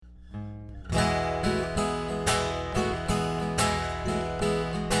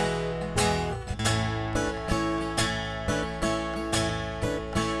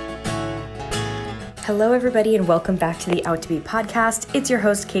Hello, everybody, and welcome back to the Out to Be podcast. It's your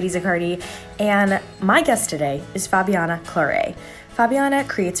host, Katie Zaccardi, and my guest today is Fabiana Claure. Fabiana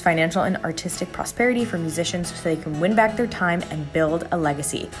creates financial and artistic prosperity for musicians so they can win back their time and build a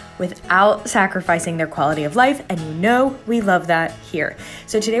legacy without sacrificing their quality of life, and you know we love that here.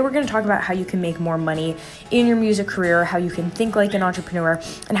 So today we're going to talk about how you can make more money in your music career, how you can think like an entrepreneur,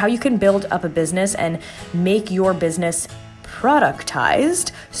 and how you can build up a business and make your business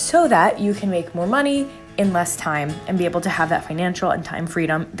productized so that you can make more money in less time and be able to have that financial and time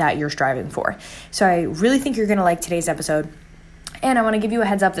freedom that you're striving for. So I really think you're going to like today's episode. And I want to give you a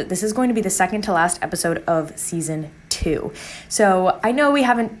heads up that this is going to be the second to last episode of season 2. So I know we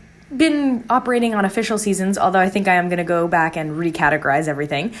haven't been operating on official seasons, although I think I am going to go back and recategorize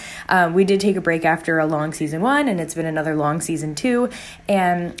everything. We did take a break after a long season 1, and it's been another long season 2.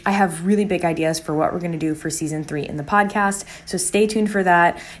 And I have really big ideas for what we're going to do for season 3 in the podcast. So stay tuned for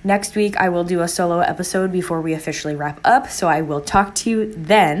that. Next week, I will do a solo episode before we officially wrap up. So I will talk to you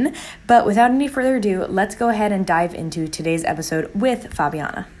then. But without any further ado, let's go ahead and dive into today's episode with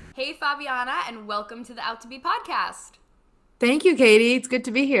Fabiana. Hey, Fabiana, and welcome to the Out to Be podcast. Thank you, Katie. It's good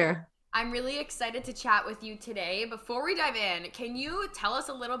to be here. I'm really excited to chat with you today. Before we dive in, can you tell us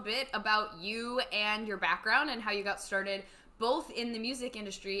a little bit about you and your background and how you got started both in the music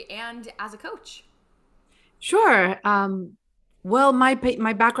industry and as a coach? Sure. Well, my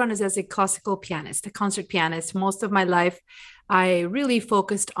background is as a classical pianist, a concert pianist. Most of my life, I really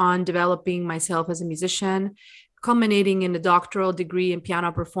focused on developing myself as a musician, culminating in a doctoral degree in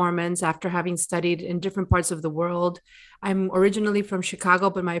piano performance after having studied in different parts of the world. I'm originally from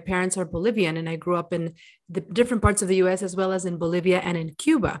Chicago, but my parents are Bolivian, and I grew up in the different parts of the US as well as in Bolivia and in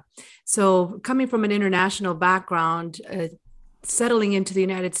Cuba. So coming from an international background, settling into the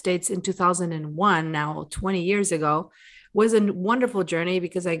United States in 2001, now 20 years ago, was a wonderful journey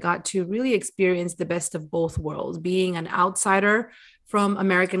because I got to really experience the best of both worlds, being an outsider from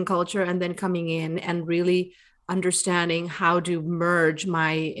American culture and then coming in and really understanding how to merge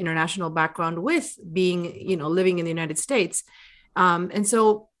my international background with being, living in the United States. And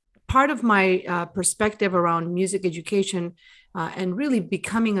so part of my perspective around music education and really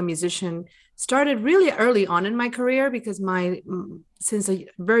becoming a musician started really early on in my career because since a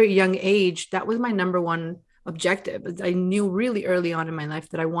very young age, that was my number one objective. I knew really early on in my life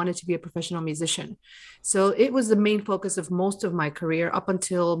that I wanted to be a professional musician. So it was the main focus of most of my career up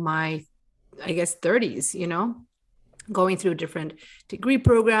until my 30s, going through different degree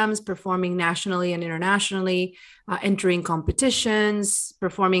programs, performing nationally and internationally, entering competitions,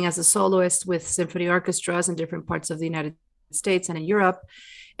 performing as a soloist with symphony orchestras in different parts of the United States and in Europe.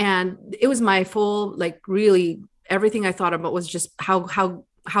 And it was my full, really everything I thought about was just how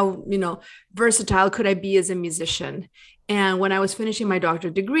versatile could I be as a musician. And when I was finishing my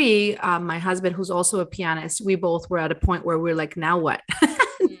doctorate degree, my husband, who's also a pianist, we both were at a point where we're like, now what?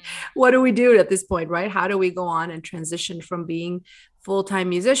 What do we do at this point, right? How do we go on and transition from being full-time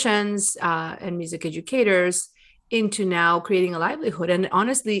musicians and music educators into now creating a livelihood? And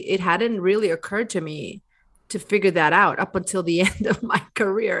honestly, it hadn't really occurred to me to figure that out up until the end of my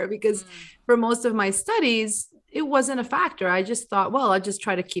career, because for most of my studies, it wasn't a factor. I just thought, well, I'll just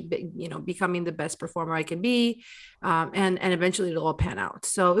try to keep, becoming the best performer I can be. And eventually it'll all pan out.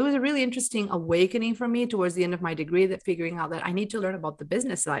 So it was a really interesting awakening for me towards the end of my degree, that figuring out that I need to learn about the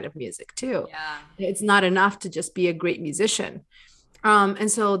business side of music too. Yeah. It's not enough to just be a great musician.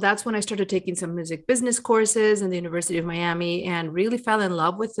 And so that's when I started taking some music business courses in the University of Miami and really fell in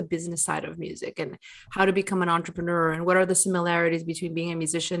love with the business side of music and how to become an entrepreneur and what are the similarities between being a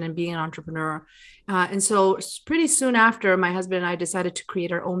musician and being an entrepreneur. And so pretty soon after, my husband and I decided to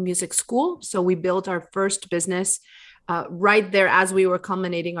create our own music school. So we built our first business right there as we were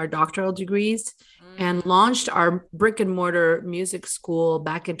culminating our doctoral degrees and launched our brick and mortar music school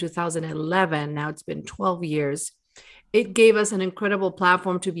back in 2011. Now it's been 12 years. It gave us an incredible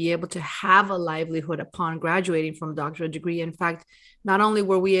platform to be able to have a livelihood upon graduating from a doctorate degree. In fact, not only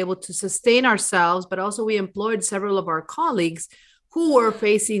were we able to sustain ourselves, but also we employed several of our colleagues who were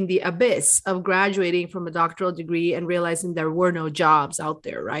facing the abyss of graduating from a doctoral degree and realizing there were no jobs out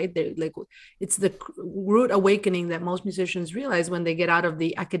there, right? It's the root awakening that most musicians realize when they get out of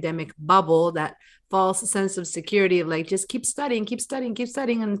the academic bubble, that false sense of security of just keep studying,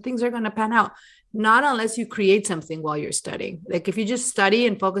 and things are going to pan out. Not unless you create something while you're studying. If you just study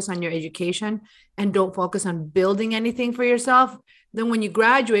and focus on your education and don't focus on building anything for yourself, then when you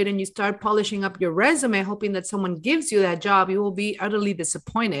graduate and you start polishing up your resume, hoping that someone gives you that job, you will be utterly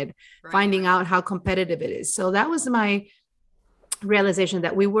disappointed, finding out how competitive it is. So that was my realization,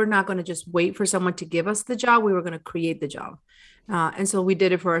 that we were not going to just wait for someone to give us the job. We were going to create the job. And so we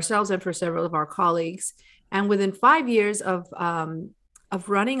did it for ourselves and for several of our colleagues. And within 5 years of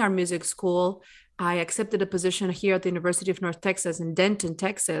running our music school, I accepted a position here at the University of North Texas in Denton,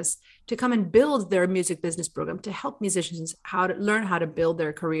 Texas, to come and build their music business program to help musicians how to learn how to build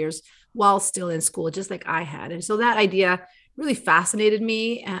their careers while still in school, just like I had. And so that idea really fascinated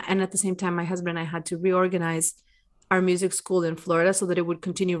me. And at the same time, my husband and I had to reorganize our music school in Florida so that it would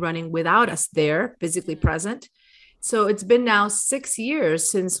continue running without us there, physically present. So it's been now 6 years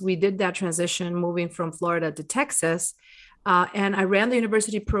since we did that transition, moving from Florida to Texas. And I ran the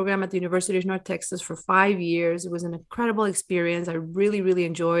university program at the University of North Texas for 5 years. It was an incredible experience. I really, really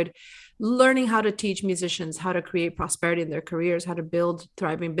enjoyed learning how to teach musicians how to create prosperity in their careers, how to build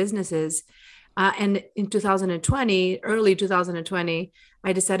thriving businesses. And in 2020, early 2020,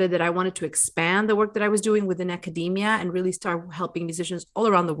 I decided that I wanted to expand the work that I was doing within academia and really start helping musicians all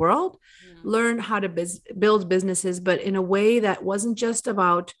around the world learn how to build businesses, but in a way that wasn't just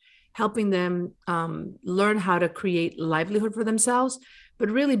about helping them learn how to create livelihood for themselves, but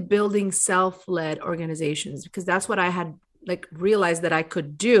really building self-led organizations, because that's what I had like realized that I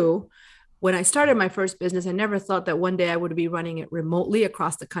could do. When I started my first business, I never thought that one day I would be running it remotely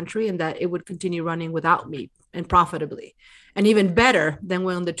across the country and that it would continue running without me and profitably, and even better than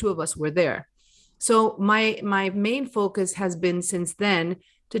when the two of us were there. So my main focus has been since then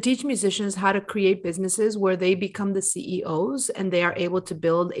to teach musicians how to create businesses where they become the CEOs and they are able to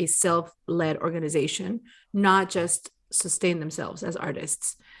build a self-led organization, not just sustain themselves as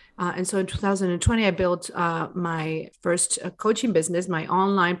artists. And so in 2020, I built my first coaching business, my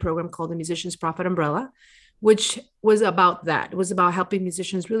online program called the Musicians Profit Umbrella, which was about that. It was about helping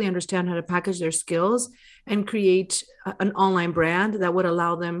musicians really understand how to package their skills and create an online brand that would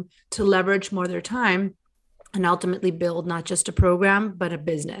allow them to leverage more of their time and ultimately build not just a program, but a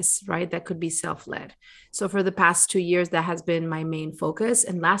business, right? That could be self-led. So for the past 2 years, that has been my main focus.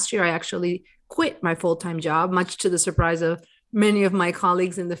 And last year, I actually quit my full-time job, much to the surprise of many of my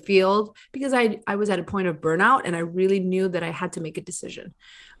colleagues in the field, because I was at a point of burnout and I really knew that I had to make a decision.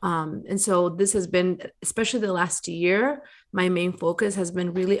 And so this has been, especially the last year, my main focus has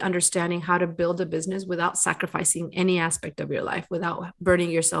been really understanding how to build a business without sacrificing any aspect of your life, without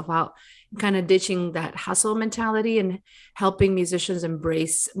burning yourself out, kind of ditching that hustle mentality and helping musicians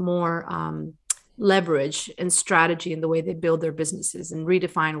embrace more leverage and strategy in the way they build their businesses and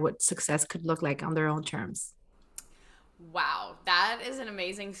redefine what success could look like on their own terms. Wow, that is an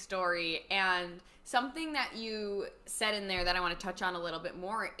amazing story. And something that you said in there that I want to touch on a little bit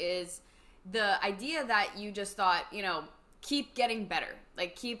more is the idea that you just thought, keep getting better.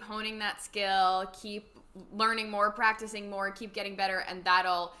 Like, keep honing that skill, keep learning more, practicing more, keep getting better, and that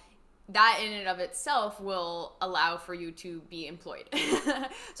in and of itself will allow for you to be employed.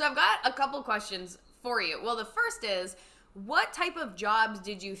 So I've got a couple questions for you. Well, the first is, what type of jobs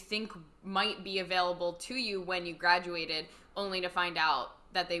did you think might be available to you when you graduated, only to find out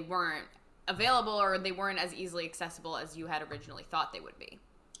that they weren't available or they weren't as easily accessible as you had originally thought they would be?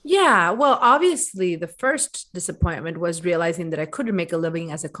 Yeah, well, obviously, the first disappointment was realizing that I couldn't make a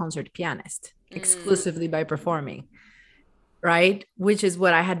living as a concert pianist exclusively by performing, right? Which is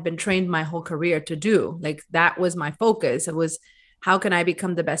what I had been trained my whole career to do. Like, that was my focus. It was, how can I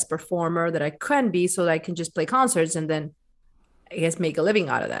become the best performer that I can be so that I can just play concerts and then I guess make a living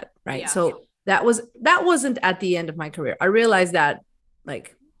out of that, right? Yeah. So that wasn't at the end of my career. I realized that,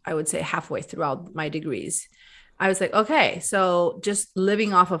 like, I would say halfway throughout my degrees. I was like, okay, so just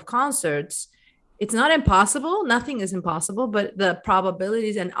living off of concerts, it's not impossible. Nothing is impossible, but the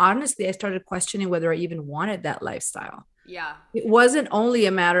probabilities, and honestly, I started questioning whether I even wanted that lifestyle. Yeah. It wasn't only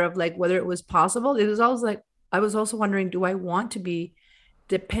a matter of like whether it was possible. It was also like, I was also wondering, do I want to be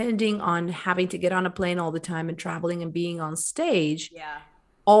depending on having to get on a plane all the time and traveling and being on stage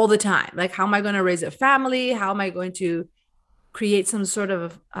all the time? Like, how am I going to raise a family? How am I going to create some sort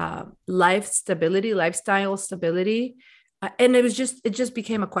of lifestyle stability? And it just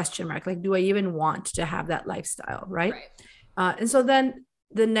became a question mark. Like, do I even want to have that lifestyle? Right. And so then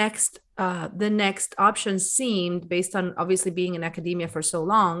the next option seemed, based on obviously being in academia for so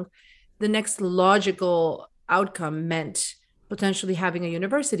long, the next logical outcome meant potentially having a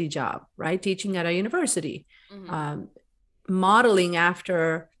university job, right? Teaching at a university, modeling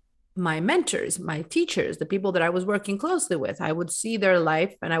after my mentors, my teachers, the people that I was working closely with. I would see their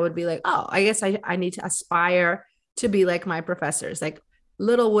life and I would be like, oh, I guess I need to aspire to be like my professors. Like,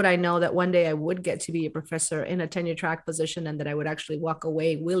 little would I know that one day I would get to be a professor in a tenure track position and that I would actually walk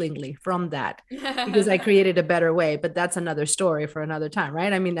away willingly from that because I created a better way. But that's another story for another time,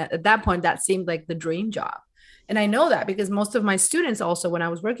 right? I mean, at that point, that seemed like the dream job. And I know that because most of my students also, when I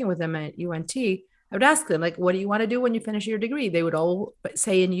was working with them at UNT, I would ask them, like, what do you want to do when you finish your degree? They would all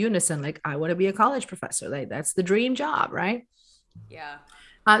say in unison, like, I want to be a college professor. Like, that's the dream job, right? Yeah.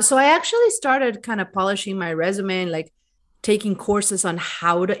 So I actually started kind of polishing my resume and like taking courses on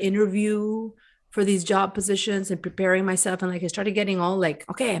how to interview for these job positions and preparing myself. And like I started getting all like,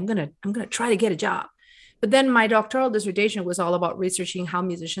 okay, I'm gonna try to get a job. But then my doctoral dissertation was all about researching how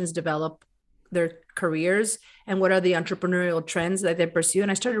musicians develop their careers and what are the entrepreneurial trends that they pursue.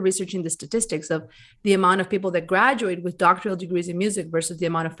 And I started researching the statistics of the amount of people that graduate with doctoral degrees in music versus the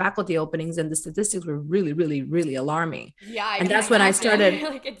amount of faculty openings. And the statistics were really, really, really alarming. Yeah, I And can that's when I imagine. started,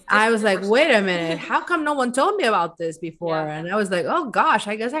 Like, it's I was like, wait a minute, disproportionate. how come no one told me about this before? Yeah. And I was like, oh gosh,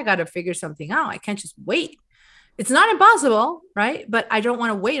 I guess I got to figure something out. I can't just wait. It's not impossible, right? But I don't want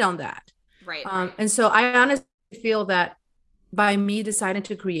to wait on that. Right. And so I honestly feel that by me deciding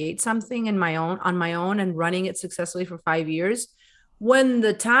to create something on my own and running it successfully for 5 years, when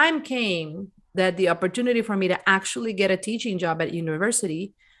the time came that the opportunity for me to actually get a teaching job at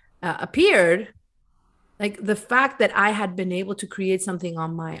university appeared, like the fact that I had been able to create something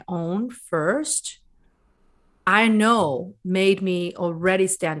on my own first, I know made me already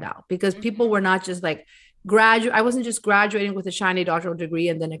stand out because people were not just like graduate. I wasn't just graduating with a shiny doctoral degree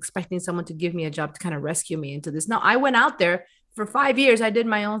and then expecting someone to give me a job to kind of rescue me into this. No, I went out there for 5 years. I did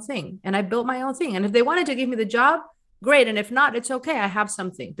my own thing and I built my own thing. And if they wanted to give me the job, great. And if not, it's okay. I have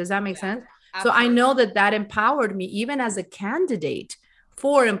something. Does that make sense? So I Absolutely. know that that empowered me even as a candidate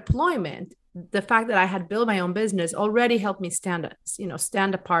for employment. The fact that I had built my own business already helped me stand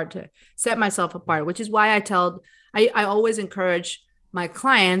apart, to set myself apart, which is why I always encourage my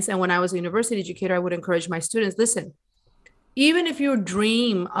clients. And when I was a university educator, I would encourage my students, listen, even if you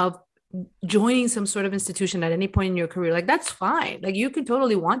dream of joining some sort of institution at any point in your career, like that's fine. Like you can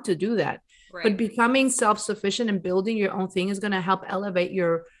totally want to do that. But Right. becoming self-sufficient and building your own thing is going to help elevate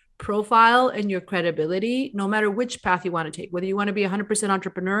your profile and your credibility, no matter which path you want to take, whether you want to be 100%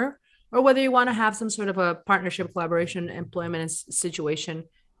 entrepreneur or whether you want to have some sort of a partnership, collaboration, employment situation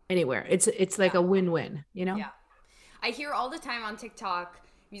anywhere. It's like Yeah. a win-win, you know? Yeah. I hear all the time on TikTok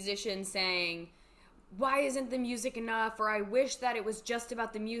musicians saying, why isn't the music enough? Or I wish that it was just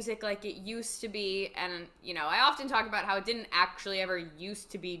about the music like it used to be. And, I often talk about how it didn't actually ever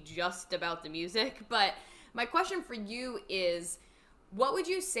used to be just about the music. But my question for you is, what would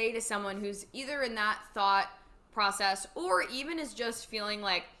you say to someone who's either in that thought process or even is just feeling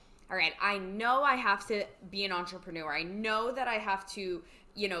like, all right, I know I have to be an entrepreneur. I know that I have to,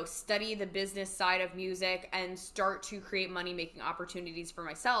 study the business side of music and start to create money making opportunities for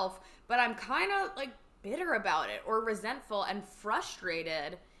myself. But I'm kind of like bitter about it or resentful and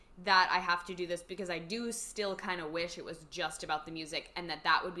frustrated that I have to do this because I do still kind of wish it was just about the music and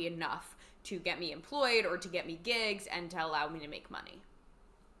that would be enough to get me employed or to get me gigs and to allow me to make money.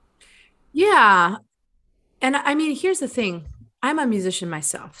 Yeah. And I mean, here's the thing. I'm a musician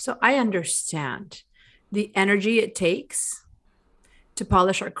myself, so I understand the energy it takes to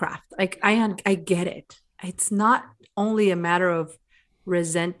polish our craft. Like I get it. It's not only a matter of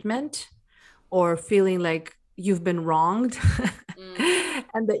resentment or feeling like you've been wronged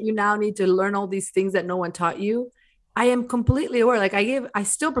and that you now need to learn all these things that no one taught you. I am completely aware. Like I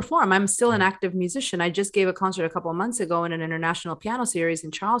still perform. I'm still an active musician. I just gave a concert a couple of months ago in an international piano series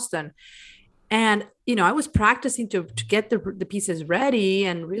in Charleston. And, I was practicing to get the pieces ready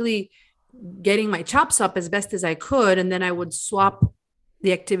and really getting my chops up as best as I could. And then I would swap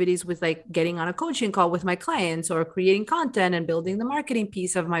the activities with like getting on a coaching call with my clients or creating content and building the marketing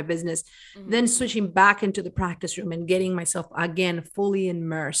piece of my business, then switching back into the practice room and getting myself again fully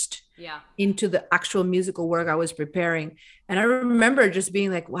immersed into the actual musical work I was preparing. And I remember just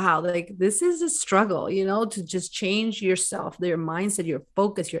being like, wow, like this is a struggle, to just change yourself, your mindset, your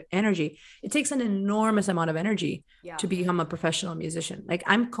focus, your energy. It takes an enormous amount of energy to become a professional musician. Like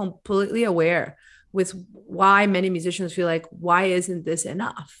I'm completely aware with why many musicians feel like, why isn't this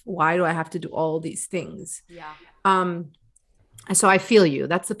enough? Why do I have to do all these things? And so I feel you.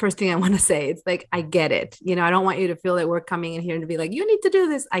 That's the first thing I want to say. It's like, I get it. I don't want you to feel that we're coming in here and to be like, you need to do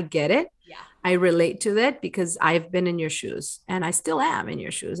this. I get it. I relate to that because I've been in your shoes and I still am in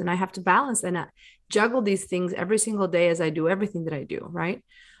your shoes. And I have to balance and juggle these things every single day as I do everything that I do. Right.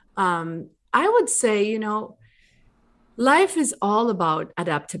 I would say, life is all about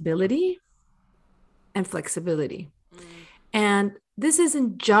adaptability and flexibility. And this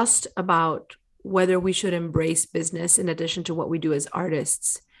isn't just about whether we should embrace business in addition to what we do as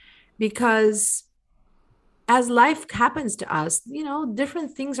artists, because as life happens to us,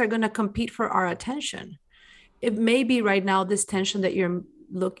 different things are going to compete for our attention. It may be right now this tension that you're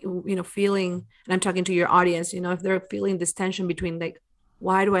feeling, and I'm talking to your audience, if they're feeling this tension between like,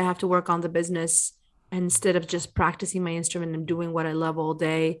 why do I have to work on the business instead of just practicing my instrument and doing what I love all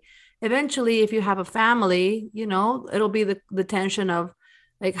day. Eventually, if you have a family, it'll be the tension of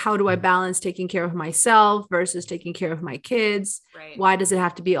like, how do I balance taking care of myself versus taking care of my kids? Right. Why does it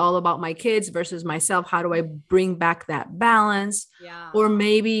have to be all about my kids versus myself? How do I bring back that balance? Yeah. Or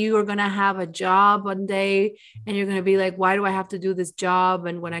maybe you are going to have a job one day and you're going to be like, why do I have to do this job?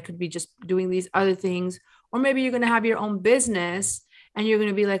 And when I could be just doing these other things. Or maybe you're going to have your own business and you're going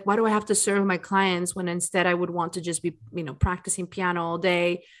to be like, why do I have to serve my clients when instead I would want to just be, practicing piano all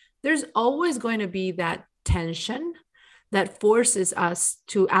day? There's always going to be that tension that forces us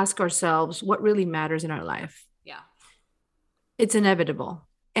to ask ourselves what really matters in our life. Yeah. It's inevitable.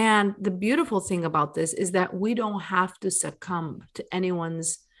 And the beautiful thing about this is that we don't have to succumb to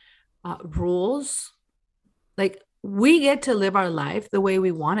anyone's rules. Like, we get to live our life the way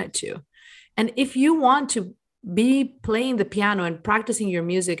we want it to. And if you want to be playing the piano and practicing your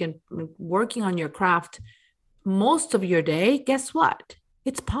music and working on your craft most of your day, guess what?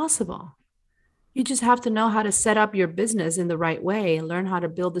 It's possible. You just have to know how to set up your business in the right way and learn how to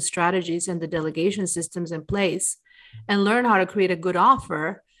build the strategies and the delegation systems in place and learn how to create a good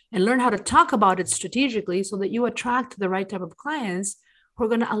offer and learn how to talk about it strategically so that you attract the right type of clients who are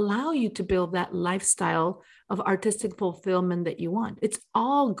going to allow you to build that lifestyle of artistic fulfillment that you want. It's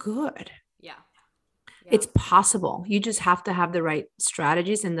all good. Yeah. It's possible. You just have to have the right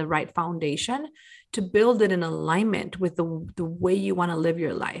strategies and the right foundation to build it in alignment with the way you want to live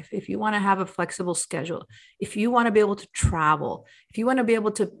your life. If you want to have a flexible schedule, if you want to be able to travel, if you want to be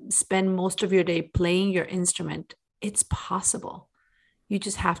able to spend most of your day playing your instrument, it's possible. You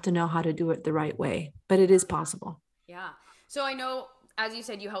just have to know how to do it the right way, but it is possible. Yeah. So I know, as you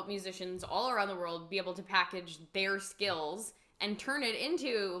said, you help musicians all around the world be able to package their skills and turn it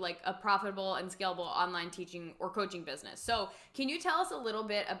into like a profitable and scalable online teaching or coaching business. So can you tell us a little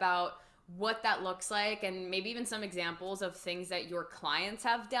bit about what that looks like and maybe even some examples of things that your clients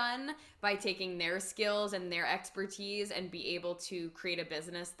have done by taking their skills and their expertise and be able to create a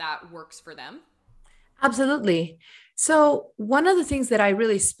business that works for them? Absolutely. So one of the things that I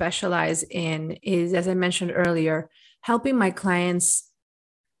really specialize in is, as I mentioned earlier, helping my clients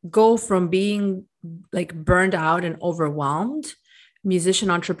go from being like burned out and overwhelmed musician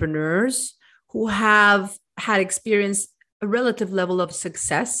entrepreneurs who have had experienced a relative level of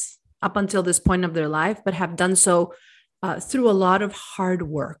success up until this point of their life, but have done so through a lot of hard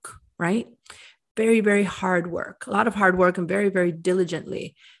work, right? Very, very hard work, a lot of hard work and very, very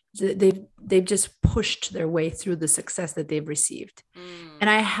diligently. They've just pushed their way through the success that they've received. And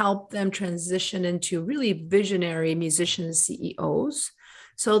I help them transition into really visionary musician CEOs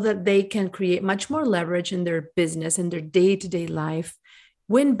so that they can create much more leverage in their business and their day-to-day life,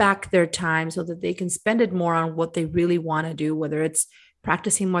 win back their time so that they can spend it more on what they really want to do, whether it's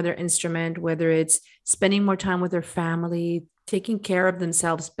practicing more their instrument, whether it's spending more time with their family, taking care of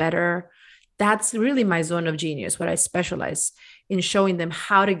themselves better. That's really my zone of genius, what I specialize in, showing them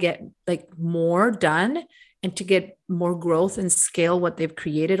how to get like more done and to get more growth and scale what they've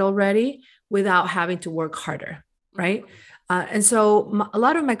created already without having to work harder, right? And so a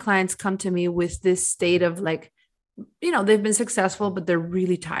lot of my clients come to me with this state of like, they've been successful, but they're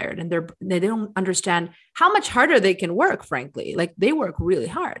really tired and they don't understand how much harder they can work, frankly. Like, they work really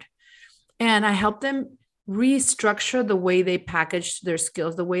hard. And I help them restructure the way they package their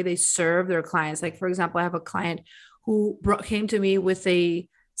skills, the way they serve their clients. Like, for example, I have a client who came to me with a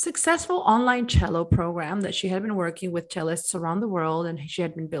successful online cello program that she had been working with cellists around the world. And she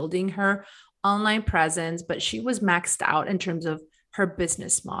had been building her online presence, but she was maxed out in terms of her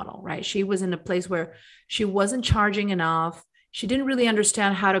business model, right? She was in a place where she wasn't charging enough. She didn't really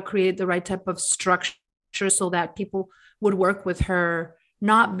understand how to create the right type of structure so that people would work with her,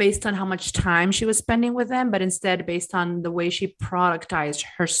 not based on how much time she was spending with them, but instead based on the way she productized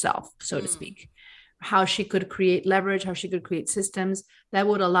herself, so to speak, how she could create leverage, how she could create systems that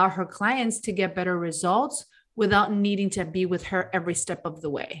would allow her clients to get better results without needing to be with her every step of the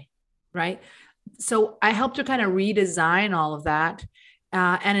way, right? So I helped her kind of redesign all of that.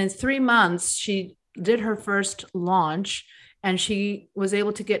 And in 3 months, she did her first launch and she was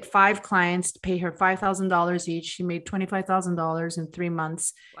able to get 5 clients to pay her $5,000 each. She made $25,000 in 3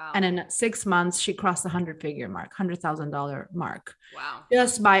 months. Wow. And in 6 months, she crossed the $100,000 mark. Wow.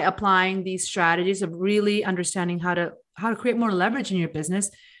 Just by applying these strategies of really understanding how to create more leverage in your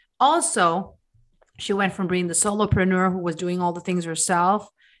business. Also, she went from being the solopreneur who was doing all the things herself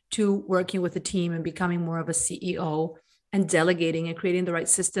to working with a team and becoming more of a CEO and delegating and creating the right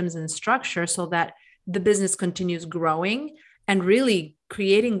systems and structure so that the business continues growing and really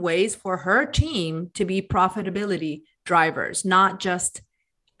creating ways for her team to be profitability drivers, not just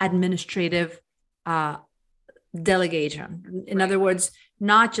administrative uh, delegation. In other words,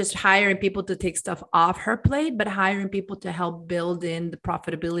 not just hiring people to take stuff off her plate, but hiring people to help build in the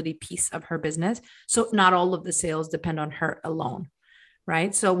profitability piece of her business. So not all of the sales depend on her alone.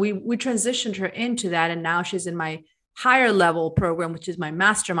 Right. So we transitioned her into that. And now she's in my higher level program, which is my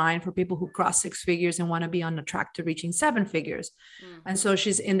mastermind for people who cross 6 figures and want to be on the track to reaching 7 figures. And so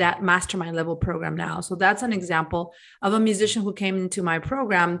she's in that mastermind level program now. So that's an example of a musician who came into my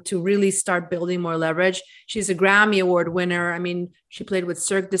program to really start building more leverage. She's a Grammy Award winner. I mean, she played with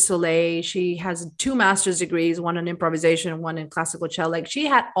Cirque du Soleil. She has 2 master's degrees, one in improvisation and one in classical cello. Like she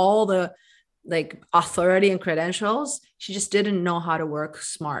had all the like authority and credentials. She just didn't know how to work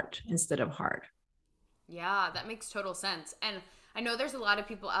smart instead of hard. Yeah, that makes total sense. And I know there's a lot of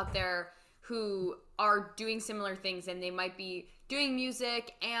people out there who are doing similar things, and they might be doing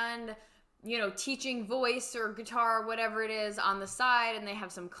music and, you know, teaching voice or guitar, whatever it is on the side, and they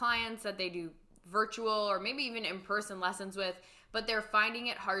have some clients that they do virtual or maybe even in-person lessons with, but they're finding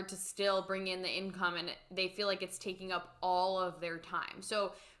it hard to still bring in the income, and they feel like it's taking up all of their time.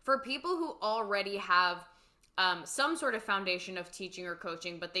 So for people who already have some sort of foundation of teaching or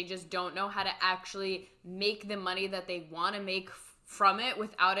coaching, but they just don't know how to actually make the money that they want to make from it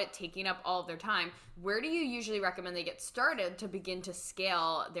without it taking up all of their time, where do you usually recommend they get started to begin to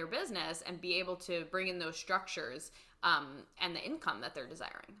scale their business and be able to bring in those structures and the income that they're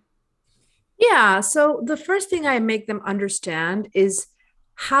desiring? Yeah. So the first thing I make them understand is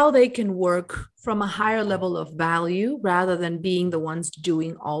how they can work from a higher level of value rather than being the ones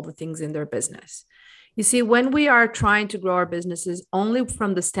doing all the things in their business. You see, when we are trying to grow our businesses only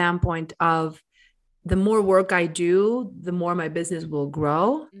from the standpoint of the more work I do, the more my business will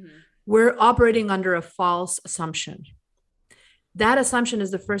grow, we're operating under a false assumption. That assumption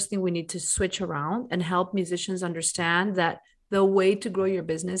is the first thing we need to switch around and help musicians understand that the way to grow your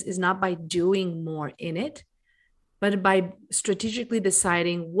business is not by doing more in it, but by strategically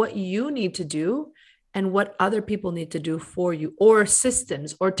deciding what you need to do and what other people need to do for you, or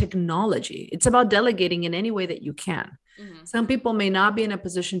systems or technology. It's about delegating in any way that you can. Some people may not be in a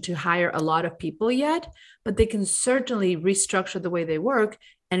position to hire a lot of people yet, but they can certainly restructure the way they work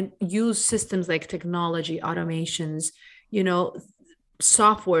and use systems like technology, automations, you know,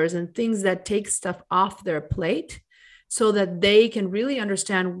 softwares and things that take stuff off their plate so that they can really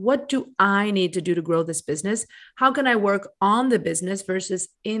understand, what do I need to do to grow this business? How can I work on the business versus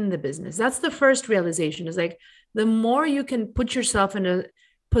in the business? That's the first realization, is like, the more you can put yourself in a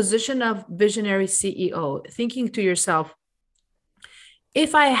position of visionary CEO, thinking to yourself,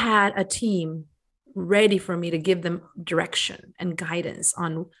 if I had a team ready for me to give them direction and guidance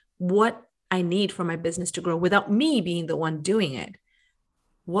on what I need for my business to grow without me being the one doing it,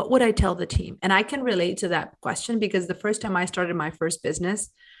 what would I tell the team? And I can relate to that question because the first time I started my first business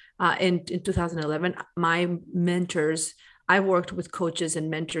in 2011, my mentors, I worked with coaches and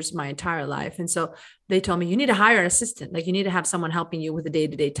mentors my entire life. And so they told me, you need to hire an assistant. Like, you need to have someone helping you with the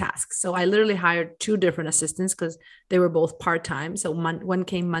day-to-day tasks. So I literally hired 2 different assistants because they were both part-time. So one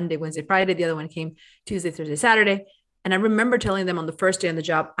came Monday, Wednesday, Friday. The other one came Tuesday, Thursday, Saturday. And I remember telling them on the first day on the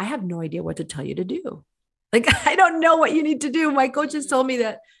job, I have no idea what to tell you to do. Like, I don't know what you need to do. My coaches told me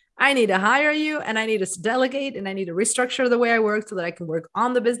that I need to hire you and I need to delegate and I need to restructure the way I work so that I can work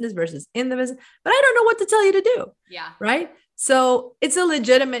on the business versus in the business, but I don't know what to tell you to do. Yeah. Right. So it's a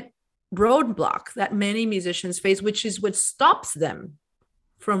legitimate roadblock that many musicians face, which is what stops them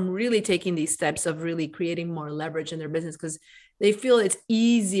from really taking these steps of really creating more leverage in their business, because they feel it's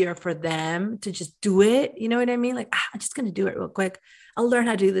easier for them to just do it. You know what I mean? Like, I'm just going to do it real quick. I'll learn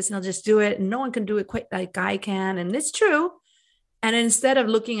how to do this and I'll just do it. And no one can do it quite like I can. And it's true. And instead of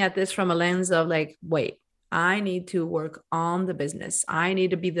looking at this from a lens of like, wait, I need to work on the business. I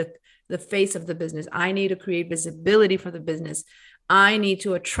need to be the face of the business. I need to create visibility for the business. I need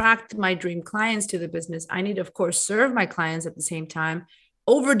to attract my dream clients to the business. I need to, of course, serve my clients at the same time,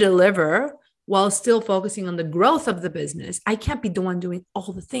 over deliver while still focusing on the growth of the business. I can't be the one doing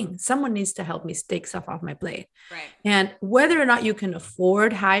all the things. Someone needs to help me take stuff off my plate. Right. And whether or not you can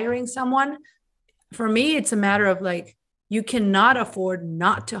afford hiring someone, for me, it's a matter of like, you cannot afford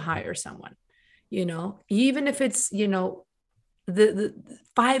not to hire someone, you know, even if it's, you know, the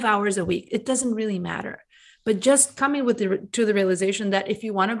 5 hours a week, it doesn't really matter. But just coming to the realization that if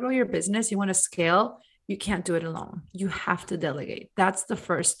you want to grow your business, you want to scale, you can't do it alone. You have to delegate. That's the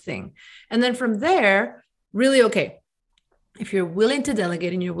first thing. And then from there, really, okay, if you're willing to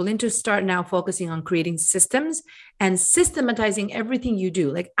delegate and you're willing to start now focusing on creating systems and systematizing everything you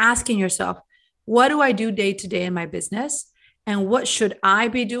do, like asking yourself, what do I do day to day in my business? And what should I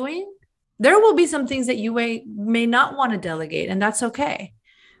be doing? There will be some things that you may not want to delegate, and that's okay.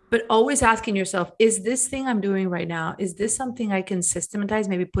 But always asking yourself, is this thing I'm doing right now, is this something I can systematize,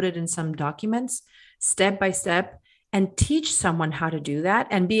 maybe put it in some documents step by step and teach someone how to do that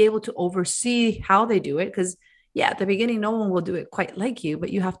and be able to oversee how they do it? Because yeah, at the beginning, no one will do it quite like you,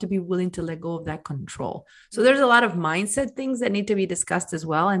 but you have to be willing to let go of that control. So there's a lot of mindset things that need to be discussed as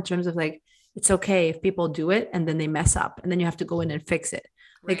well in terms of like, it's okay if people do it and then they mess up and then you have to go in and fix it.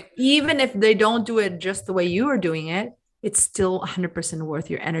 Right. Like, even if they don't do it just the way you are doing it, it's still 100% worth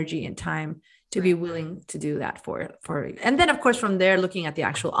your energy and time to be willing to do that for you. And then of course, from there, looking at the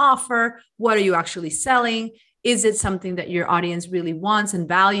actual offer, what are you actually selling? Is it something that your audience really wants and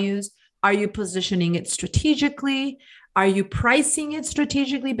values? Are you positioning it strategically? Are you pricing it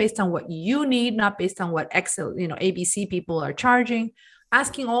strategically based on what you need, not based on what Excel, ABC people are charging?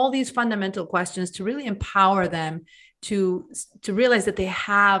 Asking all these fundamental questions to really empower them to realize that they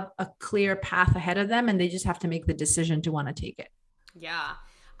have a clear path ahead of them and they just have to make the decision to want to take it. Yeah.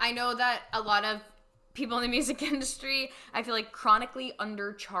 I know that a lot of people in the music industry, I feel like, chronically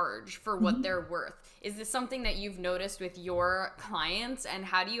undercharge for what they're worth. Is this something that you've noticed with your clients, and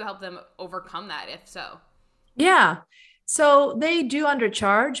how do you help them overcome that, if so? Yeah. So they do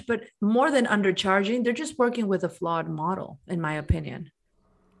undercharge, but more than undercharging, they're just working with a flawed model, in my opinion.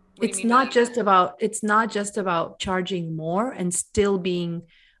 What do you It's mean by that? not just about charging more and still being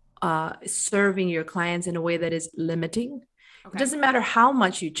serving your clients in a way that is limiting. It Okay. doesn't matter how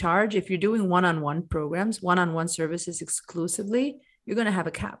much you charge. If you're doing one-on-one programs, one-on-one services exclusively, you're going to have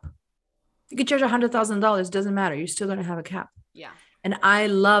a cap. You could charge $100,000, doesn't matter. You're still going to have a cap. Yeah. And I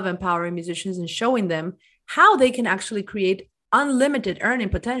love empowering musicians and showing them how they can actually create unlimited earning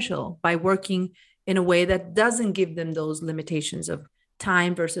potential by working in a way that doesn't give them those limitations of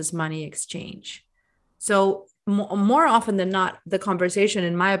time versus money exchange. So more often than not, the conversation,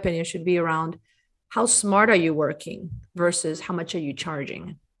 in my opinion, should be around how smart are you working versus how much are you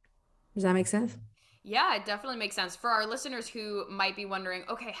charging? Does that make sense? Yeah, it definitely makes sense. For our listeners who might be wondering,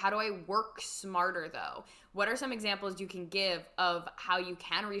 okay, how do I work smarter though? What are some examples you can give of how you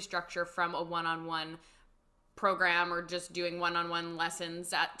can restructure from a one-on-one program or just doing one-on-one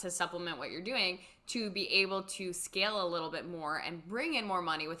lessons to supplement what you're doing to be able to scale a little bit more and bring in more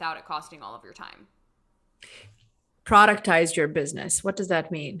money without it costing all of your time? Productize your business. What does that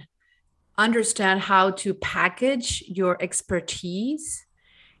mean? Understand how to package your expertise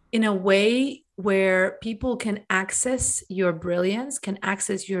in a way where people can access your brilliance, can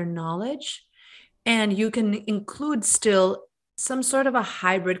access your knowledge, and you can include still some sort of a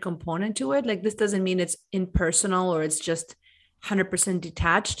hybrid component to it. Like, this doesn't mean it's impersonal or it's just 100%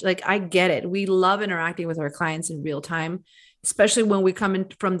 detached. Like, I get it. We love interacting with our clients in real time, especially when we come in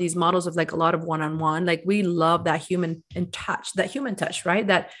from these models of like a lot of one-on-one. Like, we love that human touch, right?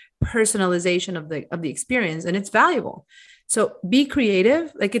 That personalization of the experience, and it's valuable. So be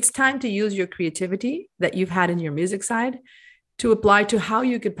creative. Like, it's time to use your creativity that you've had in your music side to apply to how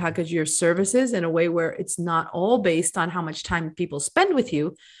you could package your services in a way where it's not all based on how much time people spend with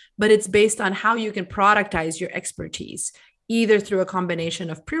you, but it's based on how you can productize your expertise, either through a combination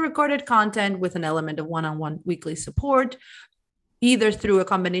of pre-recorded content with an element of one-on-one weekly support, either through a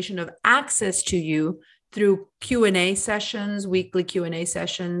combination of access to you through Q&A sessions, weekly Q&A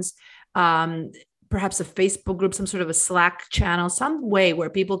sessions, perhaps a Facebook group, some sort of a Slack channel, some way where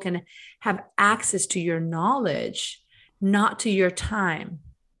people can have access to your knowledge, not to your time,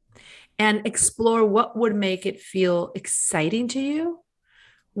 and explore what would make it feel exciting to you,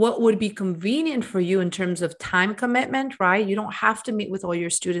 what would be convenient for you in terms of time commitment, right? You don't have to meet with all your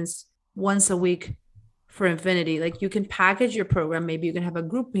students once a week for infinity. Like, you can package your program. Maybe you can have a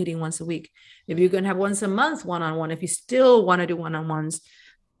group meeting once a week. Maybe you can have once a month one-on-one if you still want to do one-on-ones.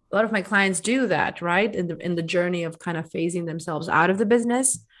 A lot of my clients do that, right? In the journey of kind of phasing themselves out of the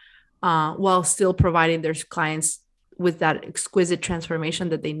business, while still providing their clients with that exquisite transformation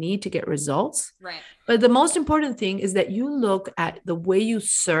that they need to get results. Right. But the most important thing is that you look at the way you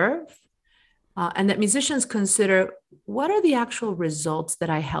serve, and that musicians consider, what are the actual results that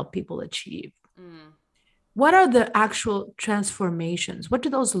I help people achieve? What are the actual transformations? What do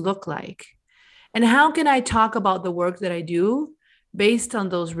those look like? And how can I talk about the work that I do based on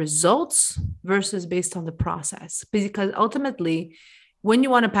those results versus based on the process? Because ultimately, when you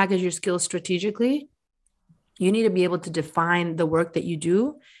want to package your skills strategically, you need to be able to define the work that you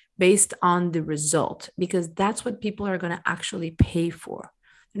do based on the result, because that's what people are going to actually pay for.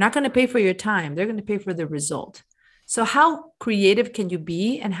 They're not going to pay for your time. They're going to pay for the result. So how creative can you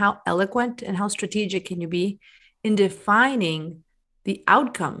be, and how eloquent and how strategic can you be in defining the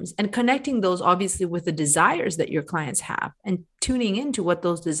outcomes and connecting those obviously with the desires that your clients have and tuning into what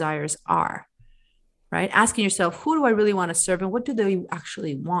those desires are? right? Asking yourself, who do I really want to serve and what do they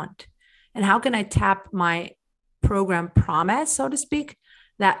actually want? And how can I tap my program promise, so to speak,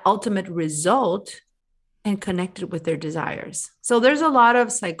 that ultimate result and connect it with their desires? So there's a lot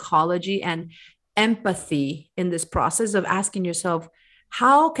of psychology and empathy in this process of asking yourself,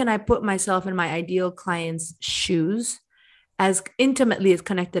 how can I put myself in my ideal client's shoes as intimately as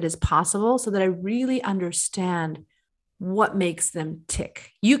connected as possible so that I really understand what makes them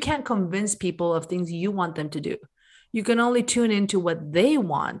tick? You can't convince people of things you want them to do. You can only tune into what they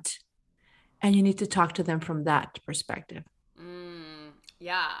want, and you need to talk to them from that perspective.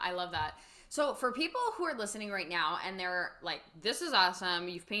 Yeah, I love that. So for people who are listening right now and they're like, this is awesome,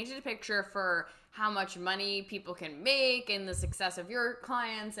 you've painted a picture for how much money people can make and the success of your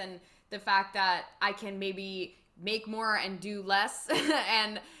clients and the fact that I can maybe make more and do less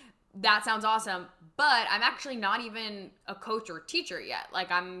and that sounds awesome, but I'm actually not even a coach or teacher yet.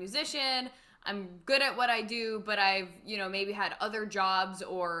 Like, I'm a musician, I'm good at what I do, but I've, maybe had other jobs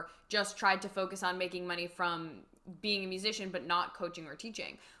or just tried to focus on making money from being a musician, but not coaching or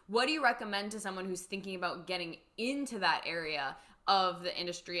teaching. What do you recommend to someone who's thinking about getting into that area of the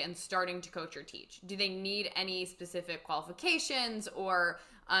industry and starting to coach or teach? Do they need any specific qualifications or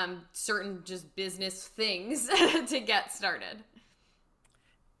certain just business things to get started?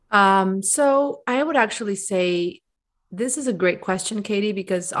 So I would actually say this is a great question, Katie,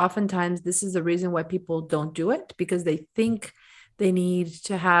 because oftentimes this is the reason why people don't do it, because they think they need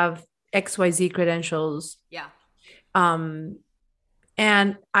to have XYZ credentials. Yeah.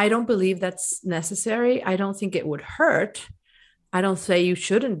 And I don't believe that's necessary. I don't think it would hurt. I don't say you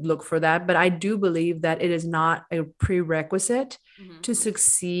shouldn't look for that, but I do believe that it is not a prerequisite to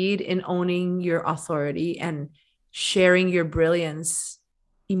succeed in owning your authority and sharing your brilliance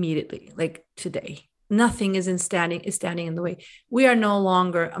immediately, like today. Nothing is standing in the way. We are no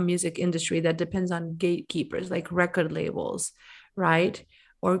longer a music industry that depends on gatekeepers like record labels, right?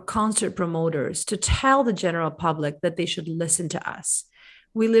 Or concert promoters to tell the general public that they should listen to us.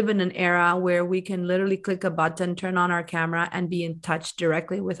 We live in an era where we can literally click a button, turn on our camera, and be in touch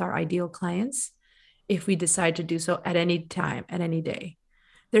directly with our ideal clients if we decide to do so at any time, at any day.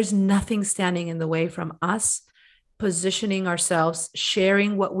 There's nothing standing in the way from us positioning ourselves,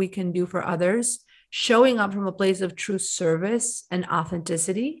 sharing what we can do for others, showing up from a place of true service and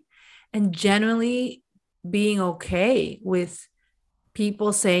authenticity, and genuinely being okay with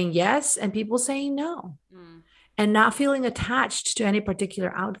people saying yes and people saying no, and not feeling attached to any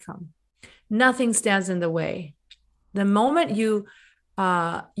particular outcome. Nothing stands in the way. The moment you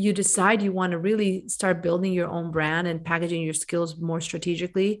decide you want to really start building your own brand and packaging your skills more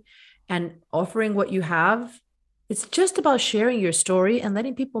strategically and offering what you have, it's just about sharing your story and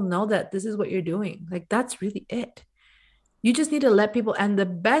letting people know that this is what you're doing. Like, that's really it. You just need to let people, and the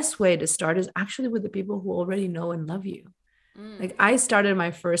best way to start is actually with the people who already know and love you. Like, I started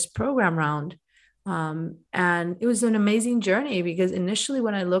my first program round, and it was an amazing journey because initially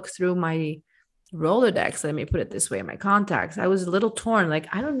when I looked through my Rolodex, let me put it this way, my contacts, I was a little torn. Like,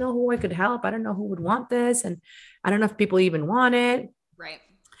 I don't know who I could help. I don't know who would want this. And I don't know if people even want it. Right.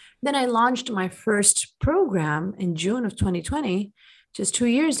 Then I launched my first program in June of 2020, just 2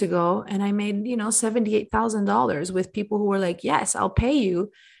 years ago. And I made, $78,000 with people who were like, yes, I'll pay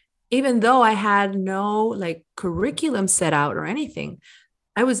you. Even though I had no like curriculum set out or anything.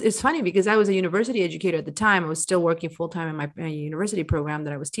 It's funny because I was a university educator at the time. I was still working full-time in my university program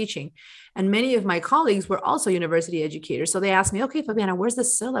that I was teaching. And many of my colleagues were also university educators. So they asked me, okay, Fabiana, where's the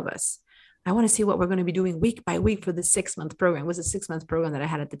syllabus? I want to see what we're going to be doing week by week for the 6-month program. It was a 6-month program that I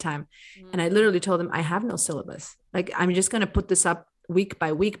had at the time. And I literally told them, I have no syllabus. Like, I'm just going to put this up week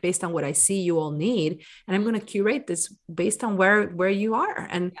by week based on what I see you all need. And I'm going to curate this based on where you are.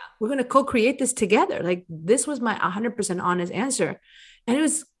 And we're going to co-create this together. Like, this was my 100% honest answer. And it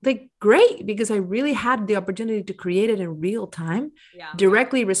was like great because I really had the opportunity to create it in real time,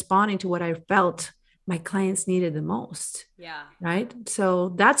 directly responding to what I felt my clients needed the most. Yeah. Right. So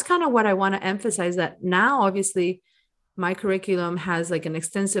that's kind of what I want to emphasize, that now, obviously, my curriculum has like an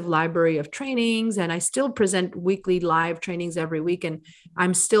extensive library of trainings, and I still present weekly live trainings every week. And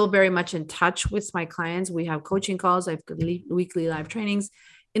I'm still very much in touch with my clients. We have coaching calls. I've got weekly live trainings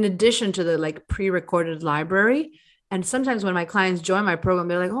in addition to the like pre-recorded library. And sometimes when my clients join my program,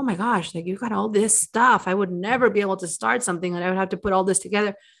 they're like, oh my gosh, like, you got all this stuff. I would never be able to start something and I would have to put all this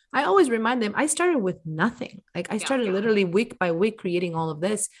together. I always remind them, I started with nothing. Like, I started literally week by week creating all of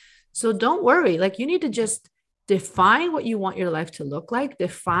this. So don't worry. Like, you need to just define what you want your life to look like,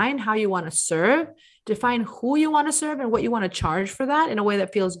 define how you want to serve, define who you want to serve and what you want to charge for that in a way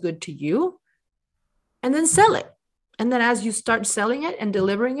that feels good to you, and then sell it. And then as you start selling it and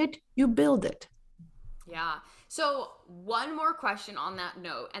delivering it, you build it. Yeah. So one more question on that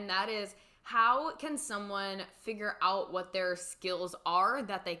note, and that is, how can someone figure out what their skills are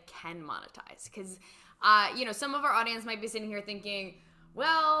that they can monetize? Because, some of our audience might be sitting here thinking,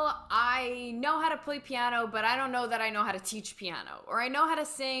 well, I know how to play piano, but I don't know that I know how to teach piano. Or I know how to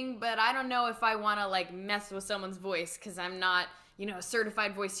sing, but I don't know if I want to like mess with someone's voice because I'm not, a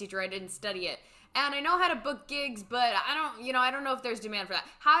certified voice teacher. I didn't study it. And I know how to book gigs, but I don't know if there's demand for that.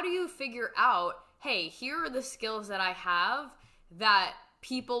 How do you figure out, hey, here are the skills that I have that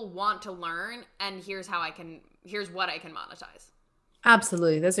people want to learn, and here's what I can monetize?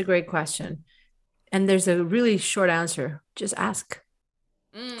 Absolutely. That's a great question. And there's a really short answer. Just ask.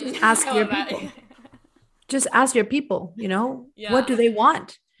 Just ask I your love that. people. Just ask your people, what Yeah. do they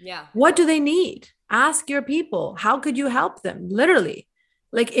want? Yeah. What do they need? Ask your people. How could you help them? Literally.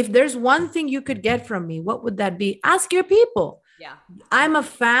 Like if there's one thing you could get from me, what would that be? Ask your people. Yeah. I'm a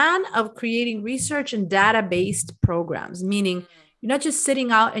fan of creating research and data-based programs, meaning you're not just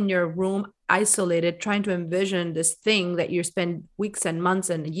sitting out in your room isolated trying to envision this thing that you spend weeks and months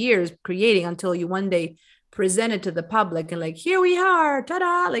and years creating until you one day present it to the public and like, here we are,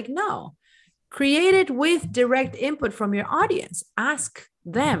 ta-da. Like, no, create it with direct input from your audience. Ask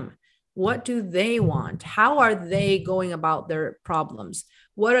them, what do they want? How are they going about their problems?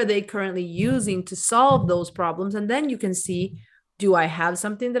 What are they currently using to solve those problems? And then you can see, do I have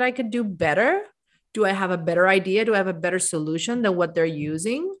something that I could do better? Do I have a better idea? Do I have a better solution than what they're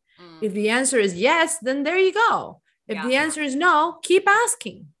using? If the answer is yes, then there you go. If the answer is no, keep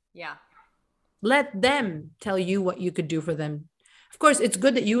asking. Yeah. Let them tell you what you could do for them. Of course, it's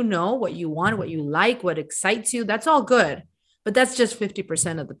good that you know what you want, what you like, what excites you. That's all good. But that's just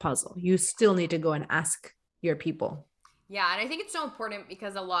 50% of the puzzle. You still need to go and ask your people. Yeah, and I think it's so important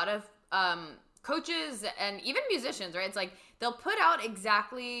because a lot of coaches and even musicians, right? It's like they'll put out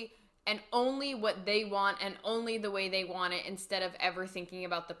exactly and only what they want and only the way they want it instead of ever thinking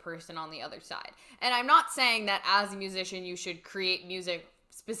about the person on the other side. And I'm not saying that as a musician you should create music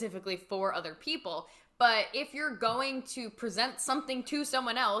specifically for other people, but if you're going to present something to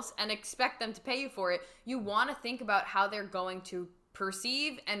someone else and expect them to pay you for it, you want to think about how they're going to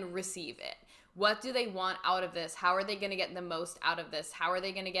perceive and receive it. What do they want out of this? How are they going to get the most out of this? How are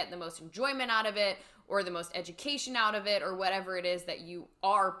they going to get the most enjoyment out of it, or the most education out of it, or whatever it is that you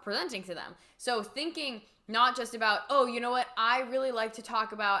are presenting to them? So thinking not just about, oh, you know what, I really like to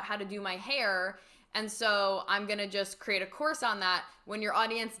talk about how to do my hair, and so I'm going to just create a course on that, when your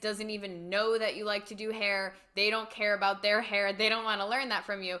audience doesn't even know that you like to do hair. They don't care about their hair. They don't want to learn that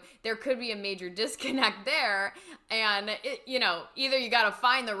from you. There could be a major disconnect there. And, either you got to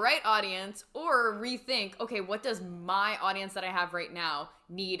find the right audience or rethink, okay, what does my audience that I have right now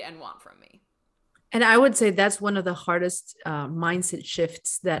need and want from me? And I would say that's one of the hardest mindset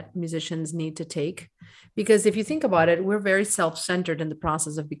shifts that musicians need to take. Because if you think about it, we're very self-centered in the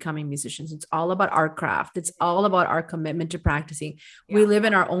process of becoming musicians. It's all about our craft. It's all about our commitment to practicing. Yeah. We live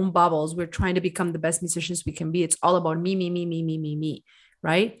in our own bubbles. We're trying to become the best musicians we can be. It's all about me, me, me, me, me, me, me,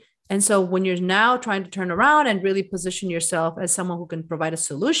 right? And so when you're now trying to turn around and really position yourself as someone who can provide a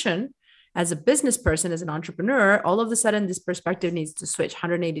solution, as a business person, as an entrepreneur, all of a sudden this perspective needs to switch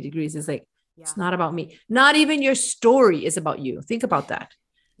 180 degrees. It's like, it's not about me. Not even your story is about you. Think about that.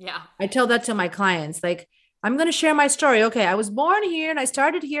 Yeah. I tell that to my clients. Like, I'm going to share my story. Okay. I was born here and I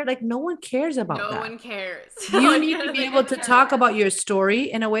started here. Like, no one cares about that. No one cares. You need to be able to talk about your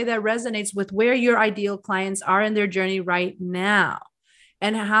story in a way that resonates with where your ideal clients are in their journey right now,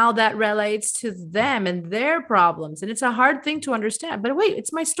 and how that relates to them and their problems. And it's a hard thing to understand, but wait,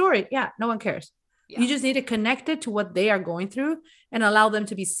 it's my story. Yeah. No one cares. Yeah. You just need to connect it to what they are going through and allow them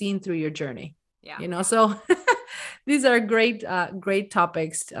to be seen through your journey. Yeah. So these are great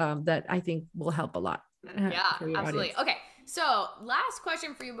topics that I think will help a lot. Yeah, absolutely. Audience. Okay. So last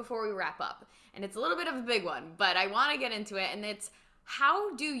question for you before we wrap up, and it's a little bit of a big one, but I want to get into it. And it's,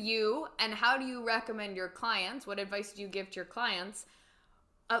 how do you recommend your clients? What advice do you give to your clients?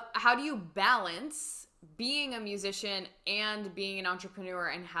 How do you balance being a musician and being an entrepreneur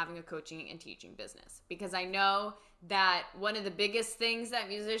and having a coaching and teaching business? Because I know that one of the biggest things that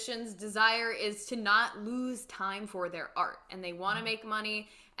musicians desire is to not lose time for their art, and they want to make money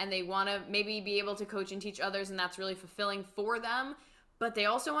and they want to maybe be able to coach and teach others, and that's really fulfilling for them, but they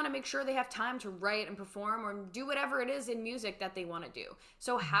also want to make sure they have time to write and perform or do whatever it is in music that they want to do.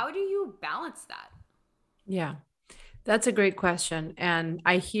 So how do you balance that? Yeah, that's a great question. And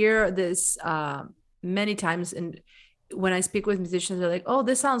I hear this many times, and when I speak with musicians, they're like, oh,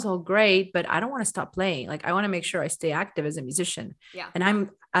 this sounds all great, but I don't want to stop playing. Like, I want to make sure I stay active as a musician. Yeah. And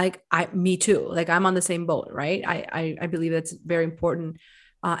I'm like, me too. Like, I'm on the same boat, right? I believe that's very important.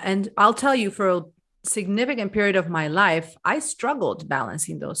 And I'll tell you, for significant period of my life, I struggled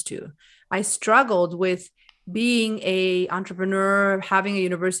balancing those two. I struggled with being a entrepreneur, having a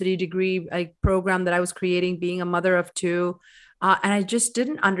university degree, a program that I was creating, being a mother of two. And I just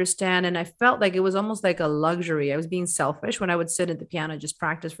didn't understand. And I felt like it was almost like a luxury. I was being selfish when I would sit at the piano, and just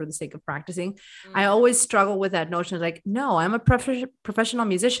practice for the sake of practicing. I always struggle with that notion of like, no, I'm a professional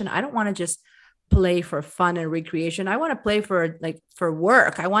musician. I don't want to just play for fun and recreation. I want to play for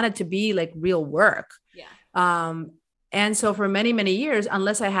work. I want it to be like real work. Yeah. And so for many, many years,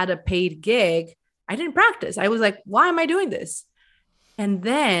 unless I had a paid gig, I didn't practice. I was like, why am I doing this? And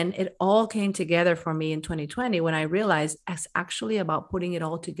then it all came together for me in 2020 when I realized it's actually about putting it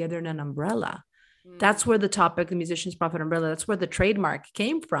all together in an umbrella. That's where the topic, the Musician's Profit Umbrella, that's where the trademark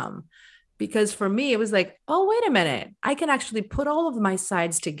came from. Because for me, it was like, oh, wait a minute, I can actually put all of my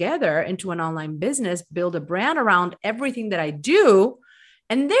sides together into an online business, build a brand around everything that I do.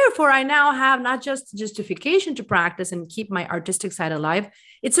 And therefore, I now have not just justification to practice and keep my artistic side alive.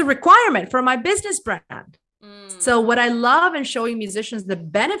 It's a requirement for my business brand. So what I love in showing musicians the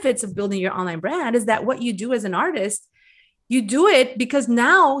benefits of building your online brand is that what you do as an artist, you do it because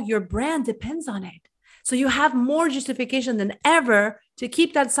now your brand depends on it. So you have more justification than ever to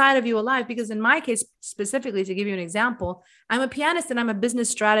keep that side of you alive. Because in my case, specifically, to give you an example, I'm a pianist and I'm a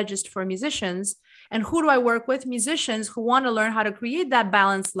business strategist for musicians. And who do I work with? Musicians who want to learn how to create that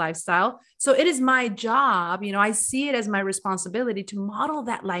balanced lifestyle. So it is my job, I see it as my responsibility to model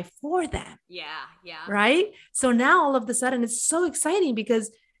that life for them. Yeah. Yeah. Right. So now all of a sudden it's so exciting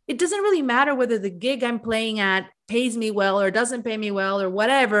because it doesn't really matter whether the gig I'm playing at pays me well or doesn't pay me well or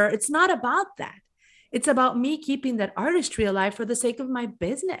whatever. It's not about that. It's about me keeping that artistry alive for the sake of my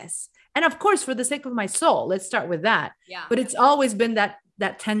business. And of course, for the sake of my soul. Let's start with that. Yeah. But it's always been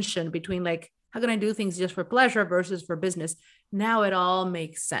that tension between like, how can I do things just for pleasure versus for business? Now it all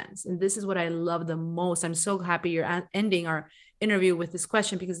makes sense. And this is what I love the most. I'm so happy you're ending our interview with this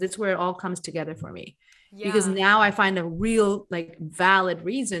question because that's where it all comes together for me. Yeah. Because now I find a real like valid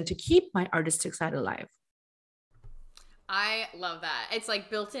reason to keep my artistic side alive. I love that. It's like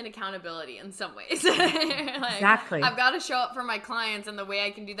built-in accountability in some ways. Exactly. I've got to show up for my clients, and the way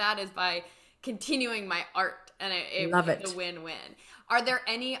I can do that is by continuing my art, and it's a win-win. Are there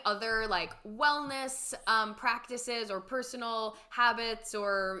any other like wellness practices or personal habits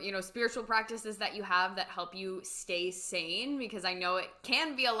or spiritual practices that you have that help you stay sane? Because I know it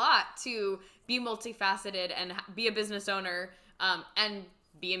can be a lot to be multifaceted and be a business owner and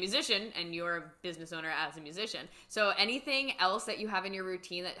be a musician, and you're a business owner as a musician. So anything else that you have in your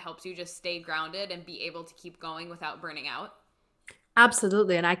routine that helps you just stay grounded and be able to keep going without burning out?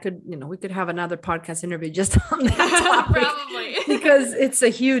 Absolutely. And I could, we could have another podcast interview just on that topic. Probably. Because it's a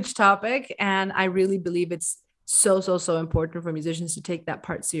huge topic. And I really believe it's so important for musicians to take that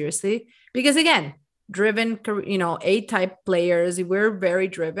part seriously. Because again, driven, A-type players, we're very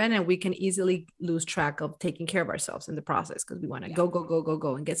driven and we can easily lose track of taking care of ourselves in the process because we want to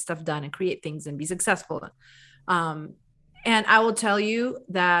go and get stuff done and create things and be successful. And I will tell you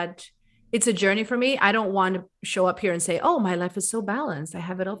that it's a journey for me. I don't want to show up here and say, oh, my life is so balanced, I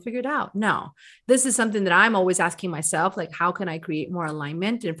have it all figured out. No, this is something that I'm always asking myself, like, how can I create more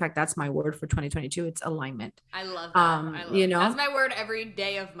alignment? In fact, that's my word for 2022. It's alignment. I love that. That's my word every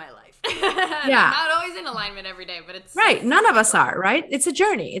day of my life. Yeah. I'm not always in alignment every day, but it's right. None of us are, right? It's a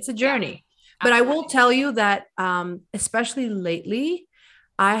journey. Yeah, but I will tell you that, especially lately,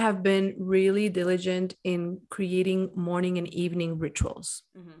 I have been really diligent in creating morning and evening rituals.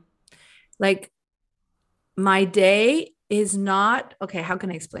 Mm-hmm. Like my day is not, okay, how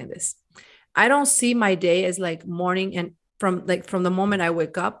can I explain this? I don't see my day as like morning and from the moment I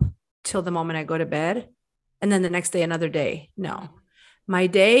wake up till the moment I go to bed and then the next day, another day. No, my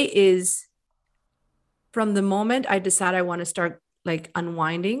day is from the moment I decide I want to start like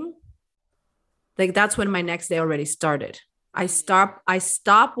unwinding. Like that's when my next day already started. I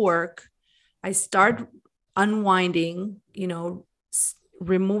stop work. I start unwinding,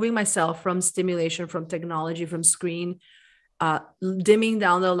 removing myself from stimulation, from technology, from screen, dimming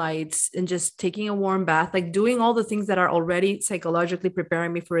down the lights and just taking a warm bath, like doing all the things that are already psychologically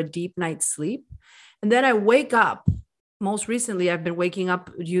preparing me for a deep night's sleep. And then I wake up. Most recently, I've been waking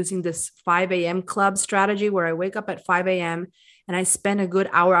up using this 5 a.m. club strategy where I wake up at 5 a.m. and I spend a good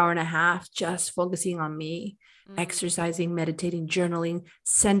hour and a half just focusing on me, exercising, meditating, journaling,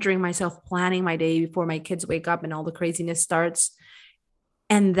 centering myself, planning my day before my kids wake up and all the craziness starts.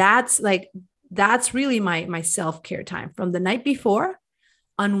 And that's really my self-care time from the night before,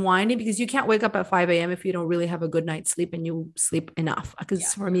 unwinding, because you can't wake up at 5 a.m. if you don't really have a good night's sleep and you sleep enough.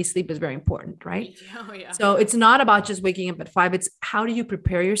 Because for me, sleep is very important, right? Oh, yeah. So it's not about just waking up at 5. It's how do you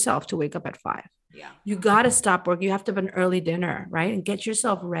prepare yourself to wake up at 5? Yeah. You got to stop work. You have to have an early dinner, right? And get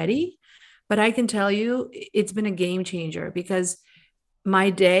yourself ready. But I can tell you, it's been a game changer because my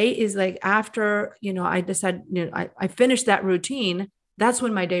day is like after, I decide, I finish that routine. That's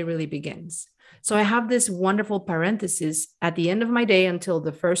when my day really begins. So I have this wonderful parenthesis at the end of my day until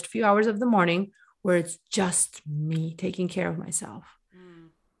the first few hours of the morning where it's just me taking care of myself,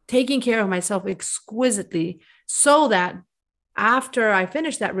 taking care of myself exquisitely so that after I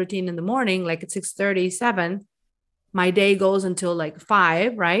finish that routine in the morning, like at 6:37, my day goes until like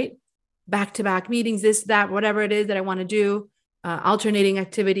 5, right? Back to back meetings, this, that, whatever it is that I want to do, alternating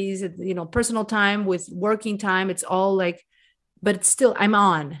activities, personal time with working time. It's all like, but it's still, I'm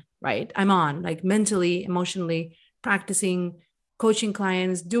on, right? I'm on like mentally, emotionally, practicing, coaching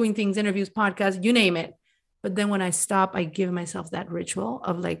clients, doing things, interviews, podcasts, you name it. But then when I stop, I give myself that ritual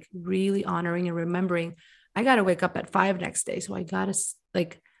of like really honoring and remembering I got to wake up at 5 next day. So I got to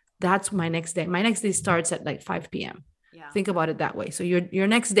like, that's my next day. My next day starts at like 5 p.m. Yeah. Think about it that way. So your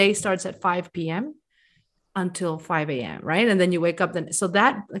next day starts at 5 p.m. until 5 a.m. Right. And then you wake up then. So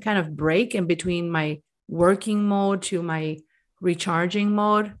that kind of break in between my working mode to my recharging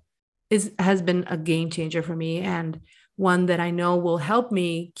mode has been a game changer for me. And one that I know will help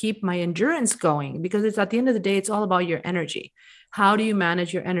me keep my endurance going because it's at the end of the day, it's all about your energy. How do you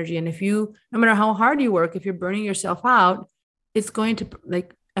manage your energy? And if you, no matter how hard you work, if you're burning yourself out, it's going to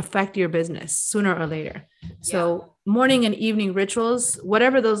like affect your business sooner or later. So morning and evening rituals,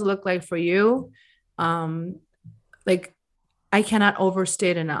 whatever those look like for you, like I cannot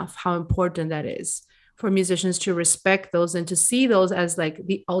overstate enough how important that is for musicians to respect those and to see those as like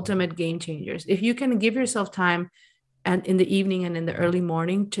the ultimate game changers. If you can give yourself time and in the evening and in the early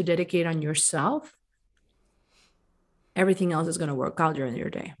morning to dedicate on yourself, everything else is going to work out during your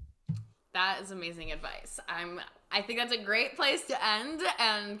day. That is amazing advice. I think that's a great place to end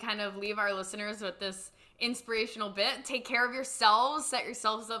and kind of leave our listeners with this inspirational bit. Take care of yourselves, set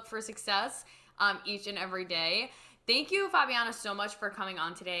yourselves up for success each and every day. Thank you, Fabiana, so much for coming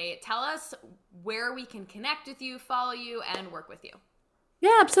on today. Tell us where we can connect with you, follow you, and work with you.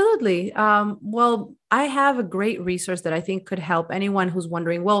 Yeah, absolutely. Well, I have a great resource that I think could help anyone who's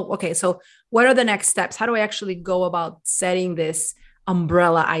wondering, well, okay, so what are the next steps? How do I actually go about setting this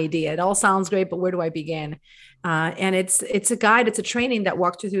umbrella idea? It all sounds great, but where do I begin? And it's a guide, it's a training that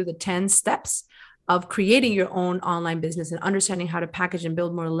walks you through the 10 steps of creating your own online business and understanding how to package and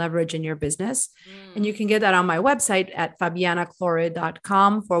build more leverage in your business. And you can get that on my website at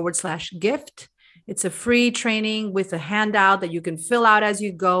fabianaclaure.com/gift. It's a free training with a handout that you can fill out as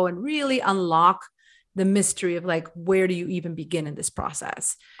you go and really unlock the mystery of like, where do you even begin in this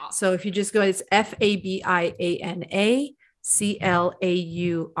process? Awesome. So if you just go, it's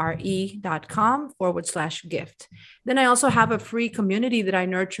fabianaclaure.com/gift. Then I also have a free community that I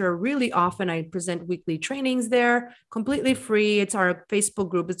nurture really often. I present weekly trainings there, completely free. It's our Facebook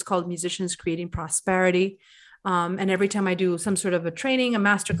group. It's called Musicians Creating Prosperity. And every time I do some sort of a training, a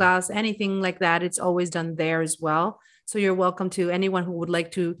masterclass, anything like that, it's always done there as well. So you're welcome to anyone who would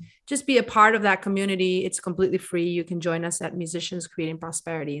like to just be a part of that community. It's completely free. You can join us at Musicians Creating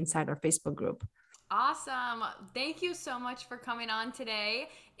Prosperity inside our Facebook group. Awesome. Thank you so much for coming on today.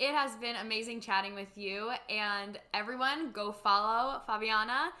 It has been amazing chatting with you. And everyone, go follow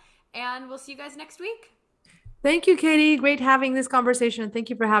Fabiana, and we'll see you guys next week. Thank you, Katie. Great having this conversation. Thank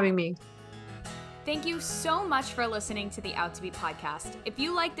you for having me. Thank you so much for listening to the Out to Be podcast. If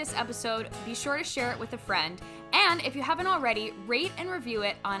you like this episode, be sure to share it with a friend. And if you haven't already, rate and review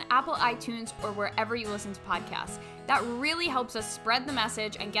it on Apple iTunes or wherever you listen to podcasts. That really helps us spread the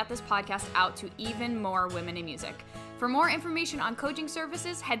message and get this podcast out to even more women in music. For more information on coaching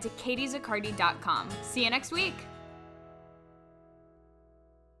services, head to katiezaccardi.com. See you next week.